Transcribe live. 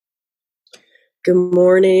Good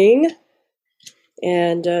morning,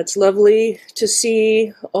 and it's lovely to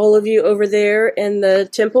see all of you over there in the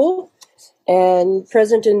temple and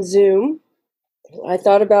present in Zoom. I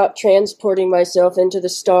thought about transporting myself into the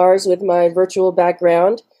stars with my virtual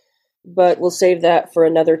background, but we'll save that for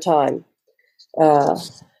another time.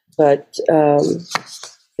 But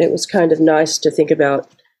it was kind of nice to think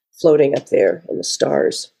about floating up there in the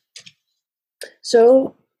stars.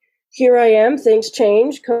 So here I am. Things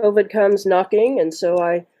change. COVID comes knocking, and so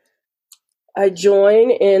I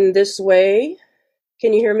join in this way.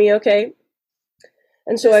 Can you hear me okay?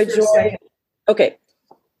 And so I join. Okay.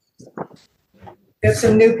 We have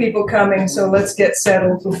some new people coming, so let's get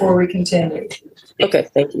settled before we continue. Okay,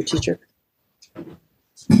 thank you, teacher.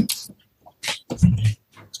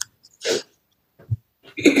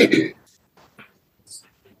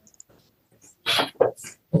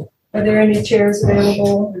 Are there any chairs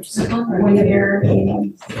available when you're here?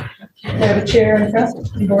 You have a chair in front,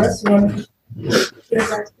 Doris?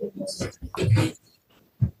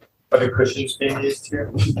 Are the cushions being used here?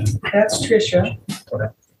 That's Tricia. Okay.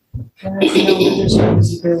 And that's no additional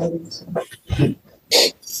visibility.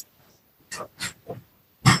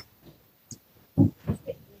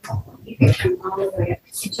 You can come all the way up.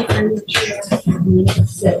 Did you find the chair? You need to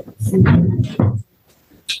sit.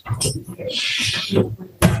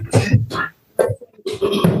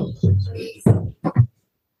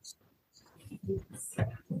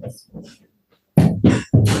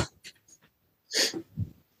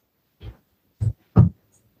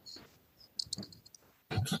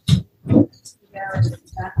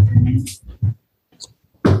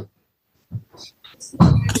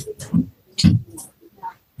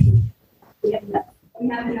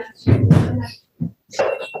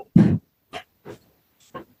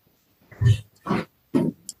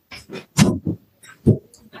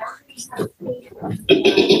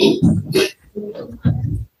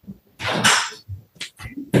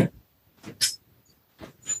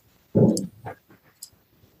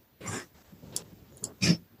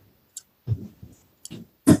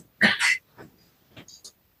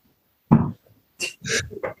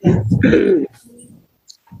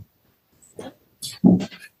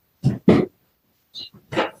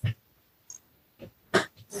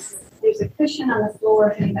 There's a cushion on the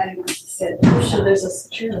floor if anybody wants to sit. There's a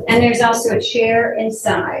chair. And there's also a chair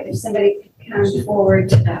inside. If somebody could come forward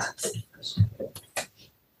to that.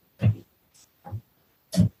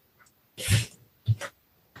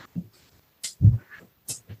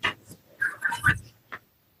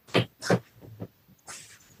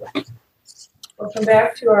 Welcome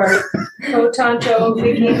back to our co-tanto,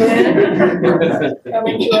 Vicki Glenn,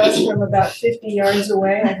 coming to us from about 50 yards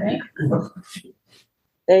away, I think.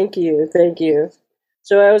 Thank you.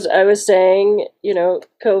 So I was saying,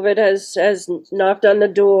 COVID has knocked on the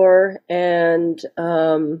door, and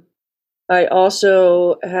I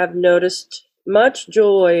also have noticed much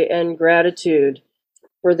joy and gratitude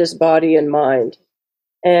for this body and mind,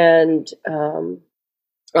 and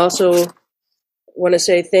also want to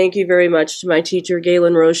say thank you very much to my teacher,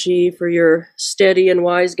 Galen Roshi, for your steady and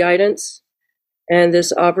wise guidance and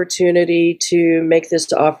this opportunity to make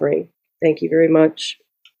this offering. Thank you very much.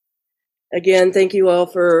 Again, thank you all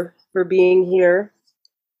for being here.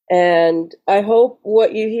 And I hope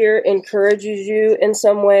what you hear encourages you in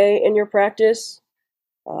some way in your practice.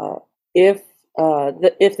 If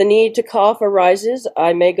the need to cough arises,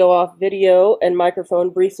 I may go off video and microphone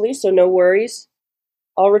briefly, so no worries.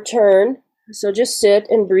 I'll return. So just sit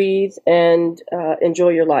and breathe and enjoy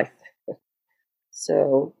your life.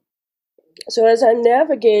 So as I'm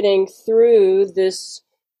navigating through this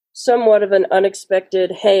somewhat of an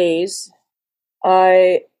unexpected haze,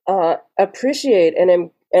 I appreciate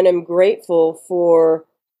and am grateful for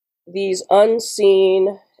these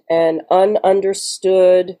unseen and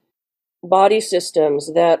ununderstood body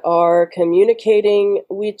systems that are communicating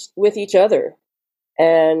with each other.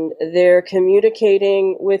 And they're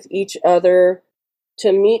communicating with each other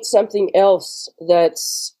to meet something else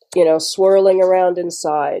that's, swirling around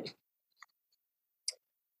inside.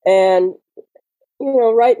 And,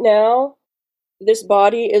 right now, this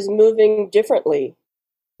body is moving differently.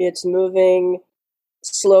 It's moving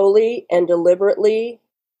slowly and deliberately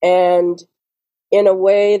and in a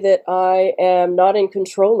way that I am not in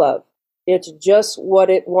control of. It's just what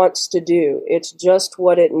it wants to do. It's just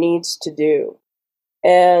what it needs to do.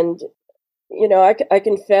 And, I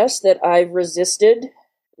confess that I've resisted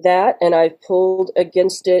that, and I've pulled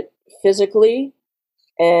against it physically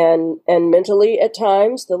and mentally at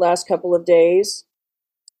times the last couple of days.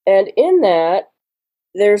 And in that,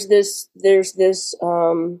 there's this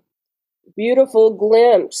beautiful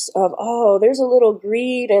glimpse of, there's a little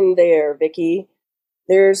greed in there, Vicki.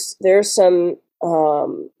 there's some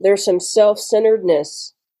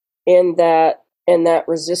self-centeredness in that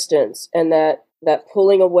resistance and that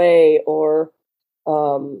pulling away or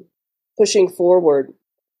pushing forward,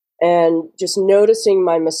 and just noticing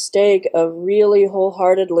my mistake of really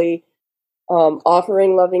wholeheartedly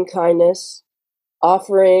offering loving kindness,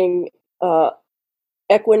 offering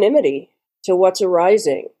equanimity to what's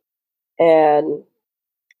arising, and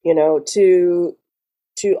to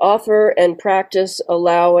offer and practice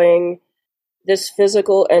allowing this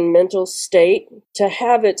physical and mental state to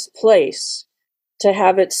have its place, to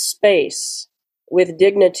have its space with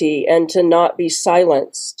dignity, and to not be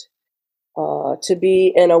silenced, to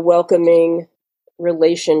be in a welcoming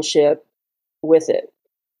relationship with it.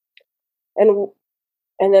 And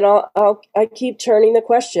then I keep turning the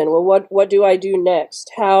question, well, what do I do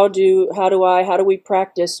next? How do we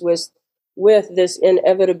practice with this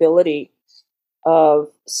inevitability of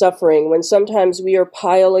suffering when sometimes we are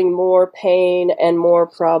piling more pain and more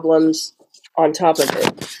problems on top of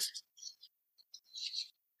it?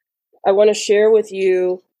 I want to share with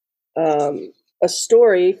you a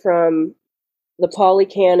story from the Pali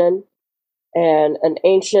Canon and an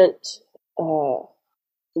ancient,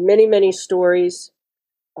 many stories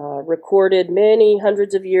recorded many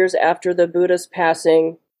hundreds of years after the Buddha's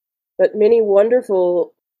passing, but many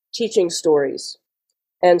wonderful teaching stories.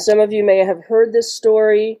 And some of you may have heard this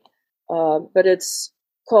story, but it's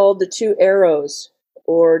called the two arrows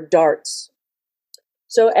or darts.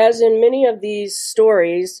 So as in many of these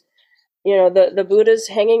stories, the Buddha's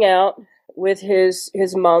hanging out with his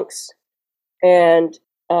monks, and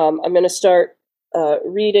I'm going to start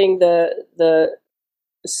reading the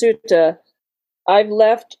sutta. I've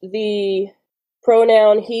left the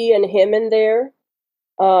pronoun he and him in there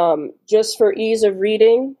just for ease of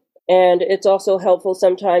reading, and it's also helpful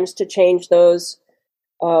sometimes to change those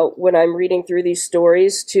when I'm reading through these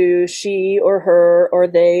stories to she or her or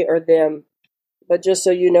they or them. But just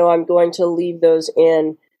so you know, I'm going to leave those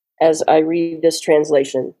in as I read this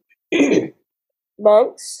translation.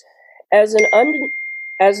 Monks, as an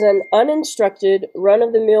uninstructed,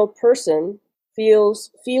 run-of-the-mill person,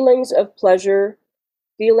 feels feelings of pleasure,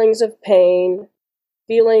 feelings of pain,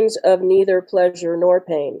 feelings of neither pleasure nor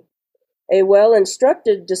pain. A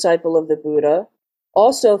well-instructed disciple of the Buddha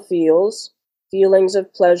also feels feelings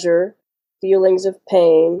of pleasure, feelings of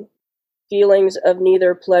pain, feelings of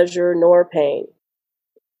neither pleasure nor pain.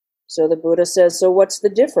 So the Buddha says, so what's the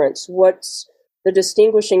difference? What's the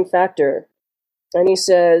distinguishing factor? And he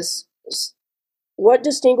says, what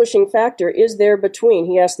distinguishing factor is there between,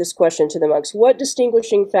 he asked this question to the monks, what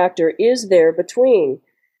distinguishing factor is there between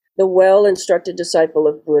the well-instructed disciple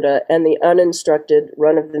of Buddha and the uninstructed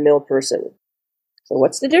run-of-the-mill person? So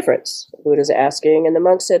what's the difference? Buddha's asking, and the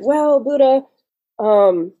monk said, well, Buddha,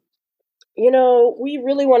 we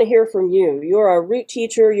really want to hear from you. You're our root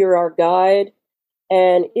teacher, you're our guide,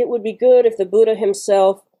 and it would be good if the Buddha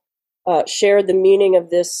himself shared the meaning of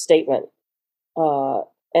this statement.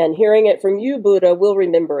 And hearing it from you, Buddha, we'll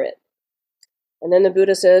remember it. And then the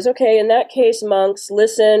Buddha says, okay, in that case, monks,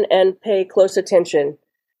 listen and pay close attention.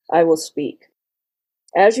 I will speak.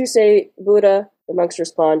 As you say, Buddha, the monks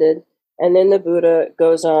responded, and then the Buddha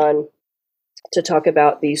goes on to talk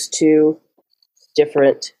about these two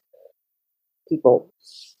different people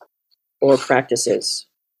or practices.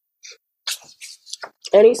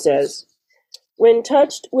 And he says, when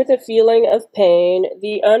touched with a feeling of pain,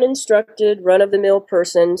 the uninstructed run-of-the-mill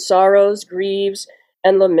person sorrows, grieves,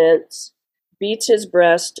 and laments, beats his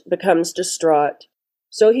breast, becomes distraught.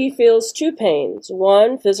 So he feels two pains,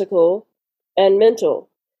 one physical and mental,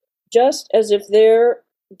 just as if they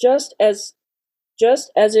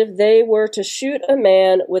were to shoot a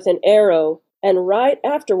man with an arrow, and right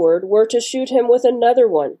afterward were to shoot him with another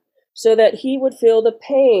one, so that he would feel the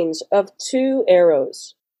pains of two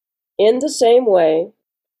arrows. In the same way,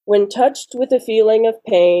 when touched with a feeling of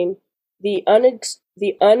pain, the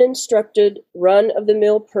uninstructed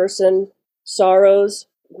run-of-the-mill person sorrows,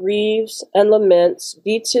 grieves, and laments,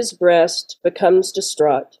 beats his breast, becomes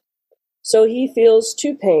distraught. So he feels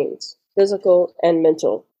two pains, physical and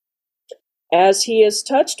mental. As he is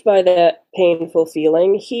touched by that painful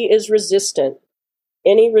feeling, he is resistant.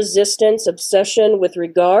 Any resistance, obsession with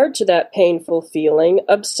regard to that painful feeling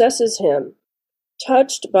obsesses him.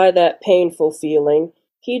 Touched by that painful feeling,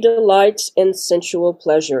 he delights in sensual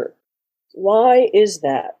pleasure. Why is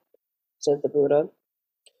that? Said the Buddha.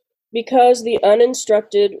 Because the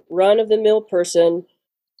uninstructed, run-of-the-mill person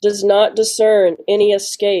does not discern any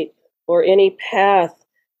escape or any path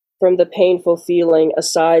from the painful feeling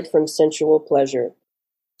aside from sensual pleasure.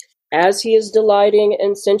 As he is delighting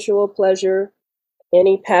in sensual pleasure,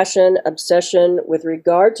 Any passion, obsession with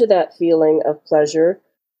regard to that feeling of pleasure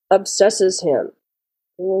obsesses him.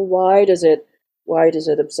 Well, why does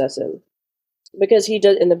it obsess him? Because he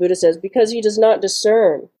does, and the Buddha says, because he does not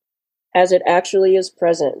discern as it actually is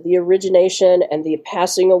present, the origination and the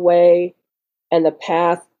passing away and the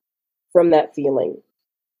path from that feeling.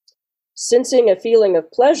 Sensing a feeling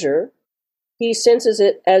of pleasure, he senses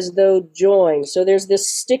it as though joined. So there's this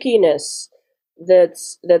stickiness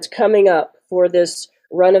that's coming up for this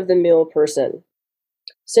run-of-the-mill person.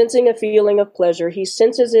 Sensing a feeling of pleasure, he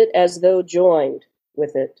senses it as though joined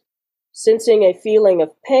with it. Sensing a feeling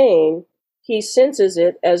of pain, he senses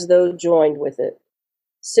it as though joined with it.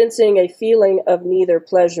 Sensing a feeling of neither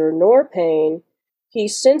pleasure nor pain, he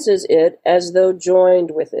senses it as though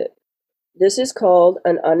joined with it. This is called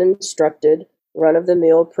an uninstructed,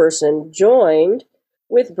 run-of-the-mill person joined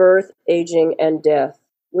with birth, aging, and death,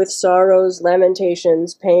 with sorrows,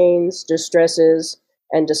 lamentations, pains, distresses,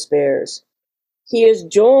 and despairs. He is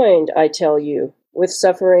joined, I tell you, with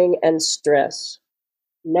suffering and stress.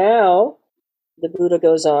 Now, the Buddha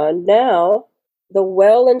goes on, now, the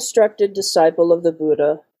well-instructed disciple of the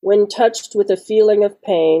Buddha, when touched with a feeling of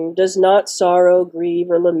pain, does not sorrow, grieve,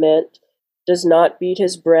 or lament, does not beat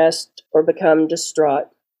his breast or become distraught.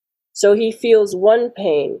 So he feels one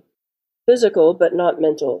pain, physical but not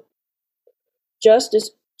mental, just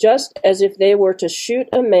as if they were to shoot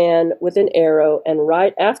a man with an arrow and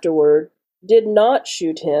right afterward did not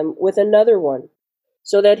shoot him with another one,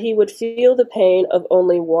 so that he would feel the pain of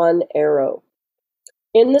only one arrow.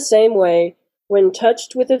 In the same way, when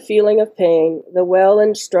touched with a feeling of pain, the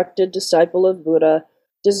well-instructed disciple of Buddha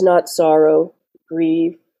does not sorrow,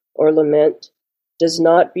 grieve, or lament, does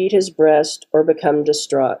not beat his breast or become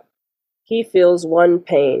distraught. He feels one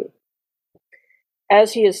pain.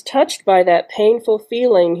 As he is touched by that painful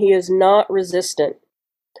feeling, he is not resistant.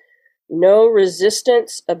 No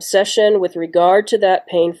resistance, obsession with regard to that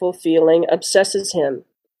painful feeling obsesses him.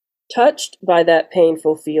 Touched by that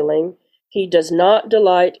painful feeling, he does not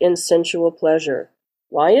delight in sensual pleasure.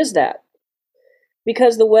 Why is that?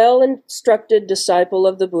 Because the well-instructed disciple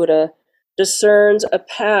of the Buddha discerns a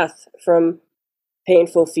path from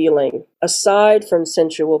painful feeling, aside from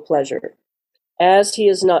sensual pleasure. As he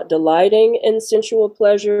is not delighting in sensual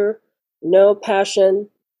pleasure, no passion,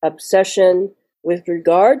 obsession with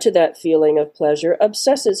regard to that feeling of pleasure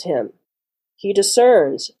obsesses him. He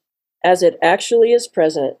discerns, as it actually is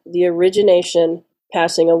present, the origination,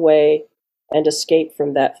 passing away, and escape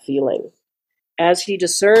from that feeling. As he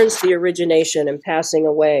discerns the origination and passing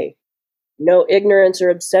away, no ignorance or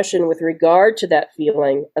obsession with regard to that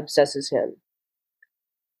feeling obsesses him.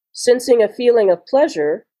 Sensing a feeling of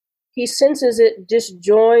pleasure, he senses it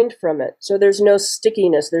disjoined from it. So there's no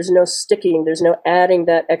stickiness, there's no sticking, there's no adding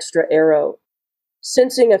that extra arrow.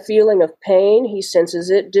 Sensing a feeling of pain, he senses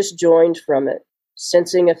it disjoined from it.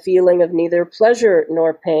 Sensing a feeling of neither pleasure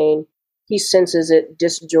nor pain, he senses it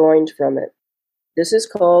disjoined from it. This is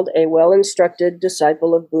called a well-instructed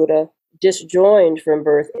disciple of Buddha, disjoined from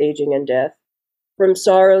birth, aging, and death, from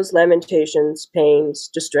sorrows, lamentations, pains,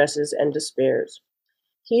 distresses, and despairs.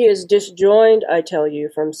 He is disjoined, I tell you,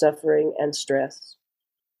 from suffering and stress.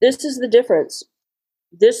 This is the difference.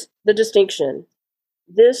 This, the distinction.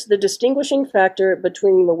 This, the distinguishing factor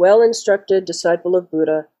between the well-instructed disciple of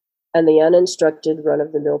Buddha and the uninstructed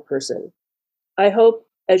run-of-the-mill person. I hope,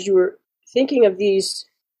 as you were thinking of these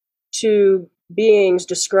two beings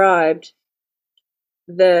described,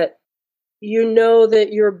 that you know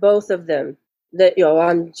that you're both of them. That,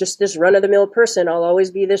 I'm just this run-of-the-mill person. I'll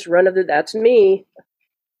always be this that's me.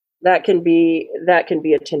 That can be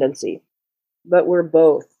a tendency. But we're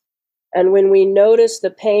both. And when we notice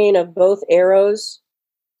the pain of both arrows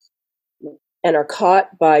and are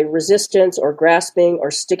caught by resistance or grasping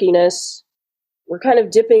or stickiness, we're kind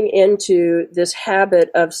of dipping into this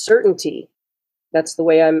habit of certainty. That's the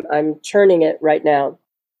way I'm turning it right now.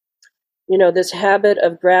 This habit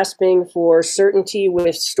of grasping for certainty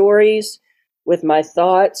with stories, with my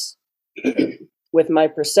thoughts, with my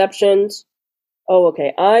perceptions. Oh,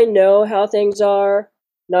 okay, I know how things are.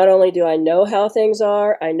 Not only do I know how things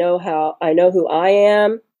are, I know who I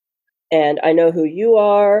am, and I know who you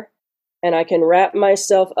are, and I can wrap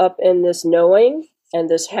myself up in this knowing and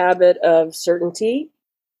this habit of certainty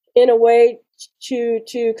in a way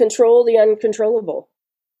to control the uncontrollable.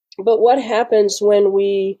 But what happens when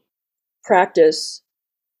we practice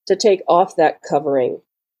to take off that covering?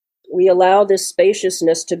 We allow this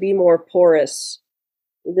spaciousness to be more porous.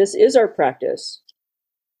 This is our practice.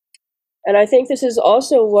 And I think this is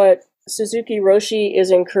also what Suzuki Roshi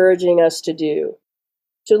is encouraging us to do,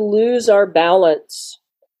 to lose our balance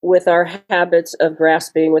with our habits of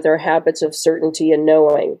grasping, with our habits of certainty and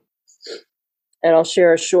knowing. And I'll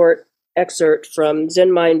share a short excerpt from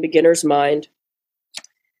Zen Mind, Beginner's Mind.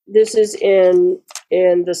 This is in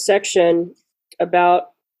the section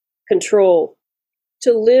about control.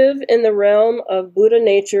 To live in the realm of Buddha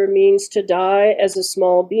nature means to die as a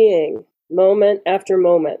small being, moment after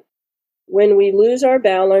moment. When we lose our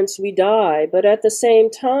balance, we die, but at the same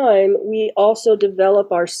time, we also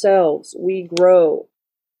develop ourselves, we grow.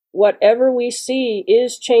 Whatever we see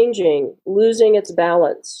is changing, losing its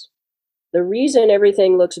balance. The reason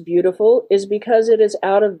everything looks beautiful is because it is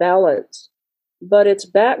out of balance, but its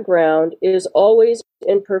background is always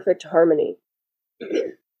in perfect harmony.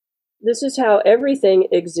 This is how everything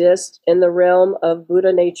exists in the realm of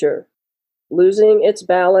Buddha nature, losing its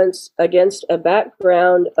balance against a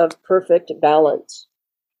background of perfect balance.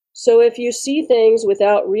 So if you see things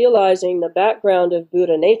without realizing the background of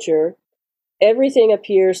Buddha nature, everything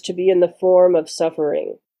appears to be in the form of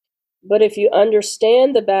suffering. But if you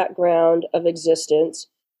understand the background of existence,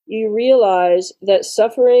 you realize that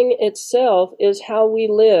suffering itself is how we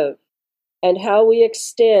live and how we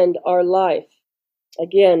extend our life.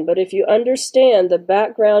 Again, but if you understand the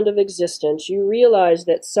background of existence, you realize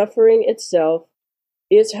that suffering itself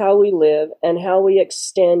is how we live and how we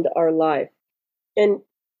extend our life. And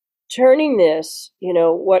turning this,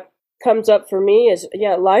 what comes up for me is,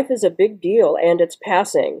 life is a big deal and it's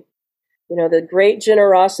passing. The great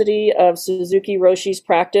generosity of Suzuki Roshi's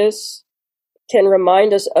practice can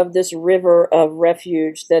remind us of this river of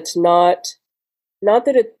refuge that's not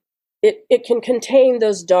that it can contain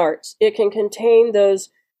those darts. It can contain those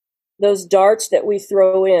darts that we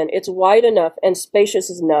throw in. It's wide enough and spacious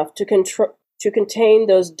enough to contain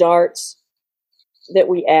those darts that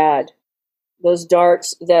we add, those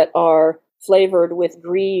darts that are flavored with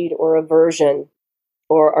greed or aversion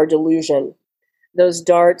or our delusion, those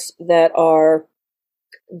darts that are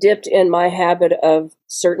dipped in my habit of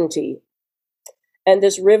certainty. And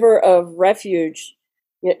this river of refuge,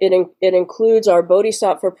 it includes our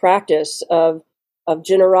bodhisattva practice of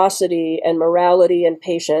generosity and morality and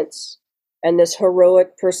patience, and this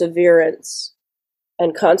heroic perseverance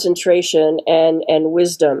and concentration and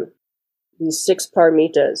wisdom, these 6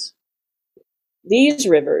 paramitas. These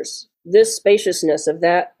rivers, this spaciousness of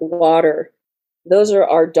that water, those are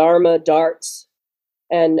our Dharma darts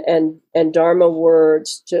and Dharma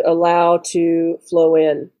words to allow to flow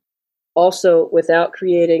in, also without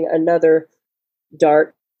creating another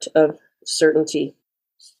dart of certainty.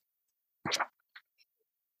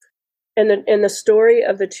 And in the story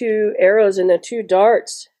of the 2 arrows and the 2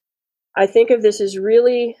 darts, I think of this as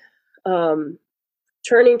really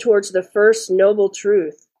turning towards the first noble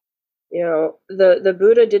truth. The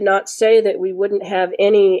Buddha did not say that we wouldn't have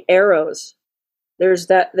any arrows. There's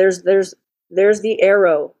the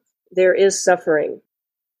arrow. There is suffering.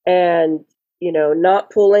 And, not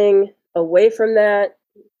pulling away from that,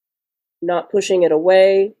 not pushing it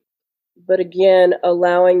away, but again,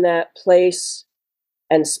 allowing that place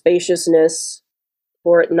and spaciousness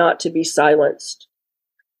for it not to be silenced.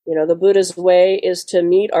 The Buddha's way is to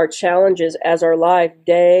meet our challenges as our life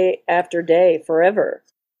day after day, forever.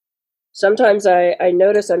 Sometimes I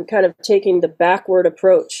notice I'm kind of taking the backward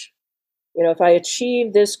approach. If I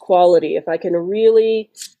achieve this quality, if I can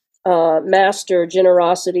really master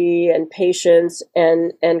generosity and patience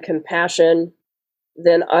and compassion,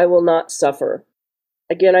 then I will not suffer.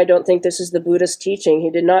 Again, I don't think this is the Buddha's teaching. He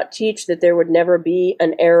did not teach that there would never be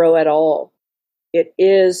an arrow at all. There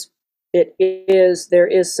is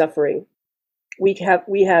suffering. We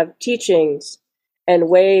have teachings and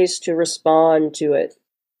ways to respond to it.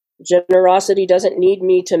 Generosity doesn't need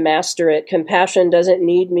me to master it. Compassion doesn't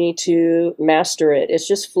need me to master it. It's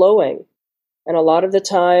just flowing. And a lot of the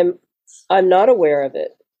time, I'm not aware of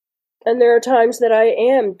it. And there are times that I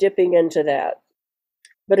am dipping into that.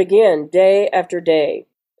 But again, day after day,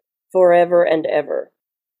 forever and ever.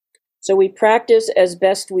 So we practice as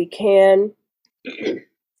best we can.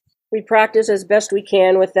 We practice as best we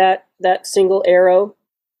can with that single arrow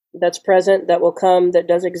that's present, that will come, that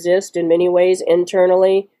does exist in many ways,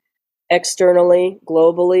 internally, externally,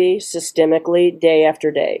 globally, systemically, day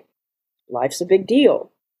after day. Life's a big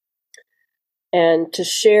deal. And to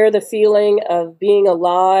share the feeling of being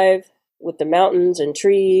alive with the mountains and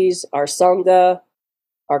trees, our Sangha,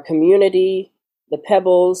 our community, the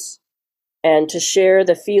pebbles, and to share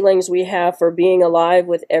the feelings we have for being alive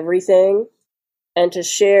with everything, and to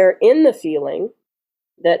share in the feeling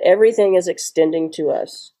that everything is extending to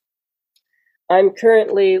us. I'm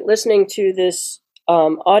currently listening to this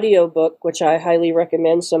audio book, which I highly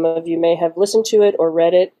recommend. Some of you may have listened to it or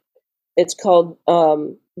read it. It's called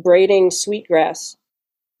Braiding Sweetgrass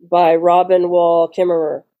by Robin Wall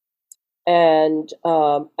Kimmerer. And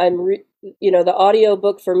the audio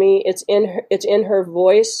book for me, it's in her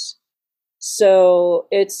voice. So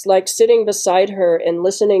it's like sitting beside her and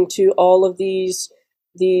listening to all of these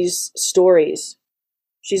stories.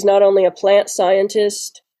 She's not only a plant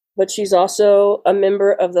scientist, but she's also a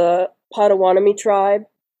member of the Potawatomi tribe,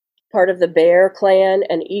 part of the Bear Clan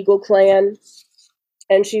and Eagle Clan.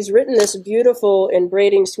 And she's written this beautiful, in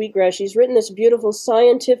Braiding Sweetgrass, she's written this beautiful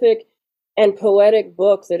scientific and poetic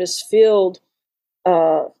book that is filled,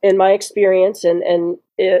 in my experience, and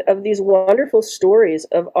of these wonderful stories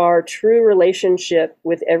of our true relationship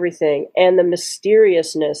with everything and the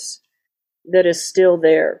mysteriousness that is still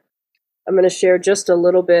there. I'm going to share just a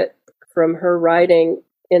little bit from her writing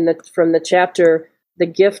from the chapter, The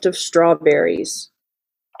Gift of Strawberries.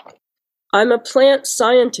 I'm a plant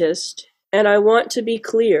scientist, and I want to be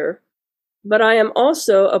clear, but I am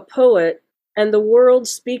also a poet, and the world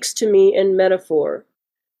speaks to me in metaphor.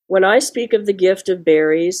 When I speak of the gift of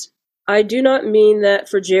berries, I do not mean that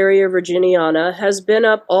Frigeria virginiana has been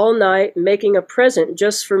up all night making a present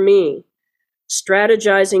just for me,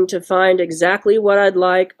 strategizing to find exactly what I'd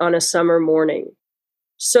like on a summer morning.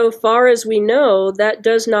 So far as we know, that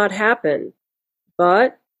does not happen.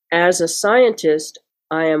 But, as a scientist,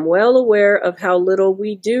 I am well aware of how little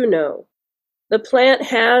we do know. The plant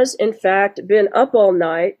has, in fact, been up all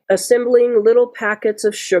night assembling little packets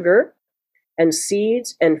of sugar and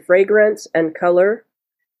seeds and fragrance and color,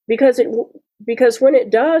 because when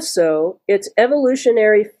it does so, its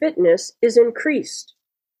evolutionary fitness is increased.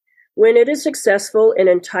 When it is successful in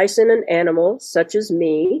enticing an animal, such as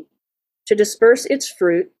me, to disperse its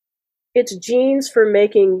fruit, its genes for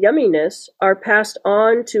making yumminess are passed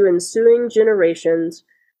on to ensuing generations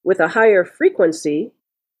with a higher frequency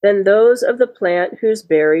than those of the plant whose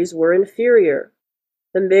berries were inferior.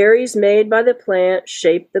 The berries made by the plant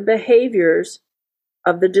shape the behaviors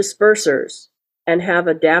of the dispersers and have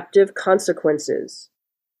adaptive consequences.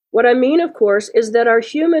 What I mean, of course, is that our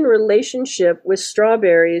human relationship with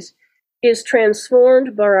strawberries is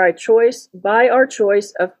transformed by our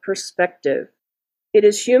choice of perspective. It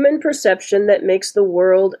is human perception that makes the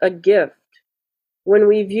world a gift. When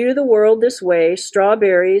we view the world this way,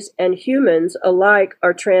 strawberries and humans alike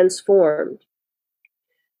are transformed.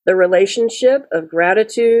 The relationship of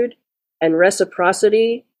gratitude and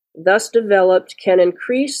reciprocity thus developed can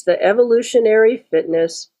increase the evolutionary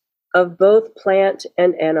fitness of both plant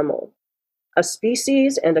and animal. A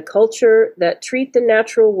species and a culture that treat the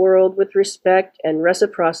natural world with respect and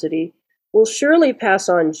reciprocity will surely pass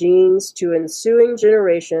on genes to ensuing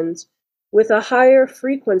generations with a higher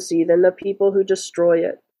frequency than the people who destroy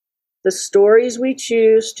it. The stories we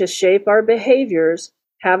choose to shape our behaviors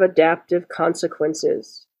have adaptive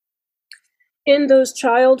consequences. In those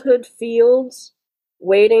childhood fields,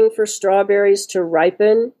 waiting for strawberries to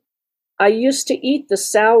ripen, I used to eat the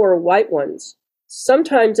sour white ones,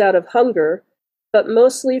 sometimes out of hunger, but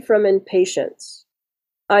mostly from impatience.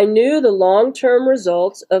 I knew the long-term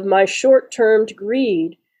results of my short-termed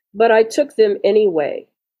greed, but I took them anyway.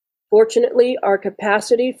 Fortunately, our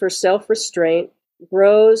capacity for self-restraint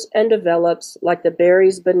grows and develops like the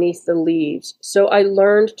berries beneath the leaves, so I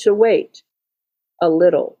learned to wait a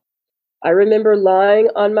little. I remember lying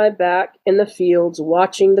on my back in the fields,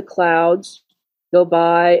 watching the clouds go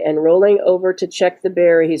by and rolling over to check the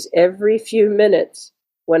berries every few minutes.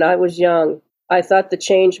 When I was young, I thought the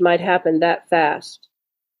change might happen that fast.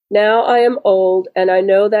 Now I am old, and I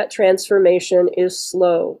know that transformation is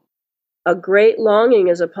slow. A great longing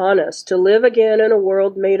is upon us to live again in a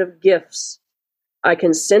world made of gifts. I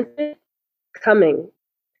can sense it coming,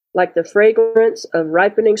 like the fragrance of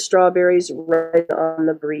ripening strawberries rising on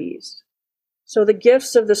the breeze. So the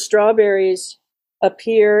gifts of the strawberries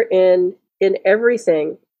appear in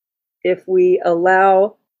everything if we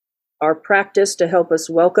allow our practice to help us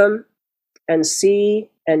welcome and see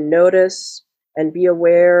and notice and be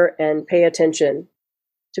aware and pay attention.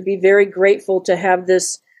 To be very grateful to have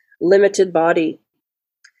this limited body.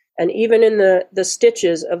 And even in the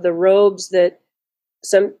stitches of the robes that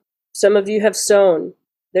some of you have sewn,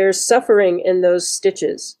 there's suffering in those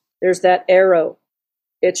stitches. There's that arrow.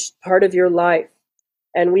 It's part of your life.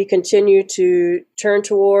 And we continue to turn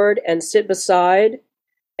toward and sit beside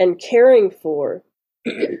and caring for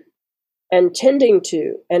and tending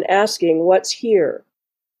to and asking what's here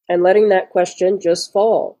and letting that question just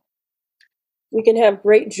fall. We can have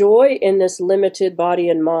great joy in this limited body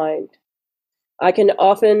and mind. I can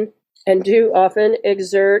often and do often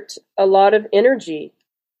exert a lot of energy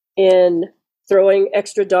in throwing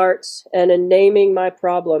extra darts and in naming my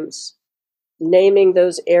problems, naming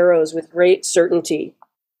those arrows with great certainty.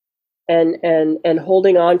 and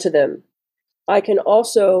holding on to them. I can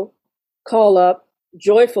also call up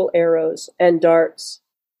joyful arrows and darts.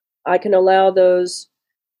 I can allow those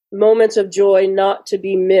moments of joy not to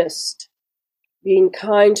be missed, being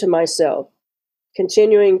kind to myself,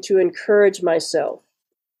 continuing to encourage myself.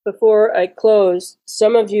 Before I close,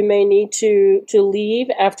 some of you may need to leave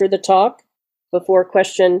after the talk before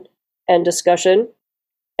question and discussion.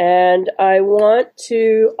 And I want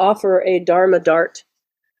to offer a Dharma dart,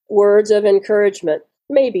 words of encouragement.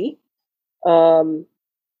 Maybe.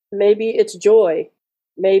 Maybe it's joy.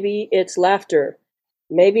 Maybe it's laughter.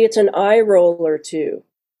 Maybe it's an eye roll or two.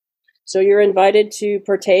 So you're invited to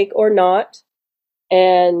partake or not.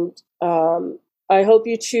 And I hope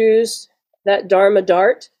you choose that Dharma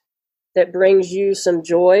dart that brings you some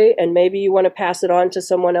joy, and maybe you want to pass it on to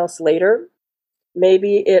someone else later.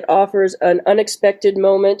 Maybe it offers an unexpected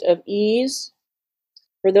moment of ease.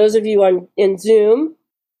 For those of you in Zoom,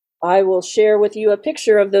 I will share with you a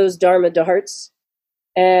picture of those Dharma darts,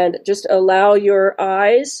 and just allow your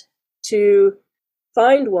eyes to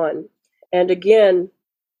find one. And again,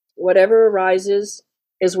 whatever arises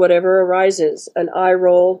is whatever arises. An eye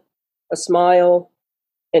roll, a smile,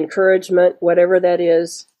 encouragement, whatever that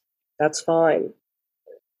is, that's fine.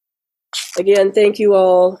 Again, thank you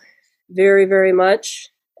all very, very much.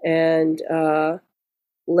 And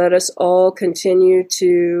let us all continue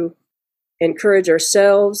to encourage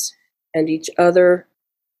ourselves and each other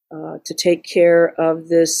to take care of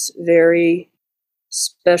this very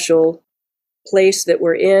special place that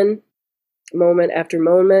we're in, moment after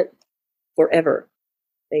moment, forever.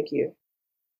 Thank you.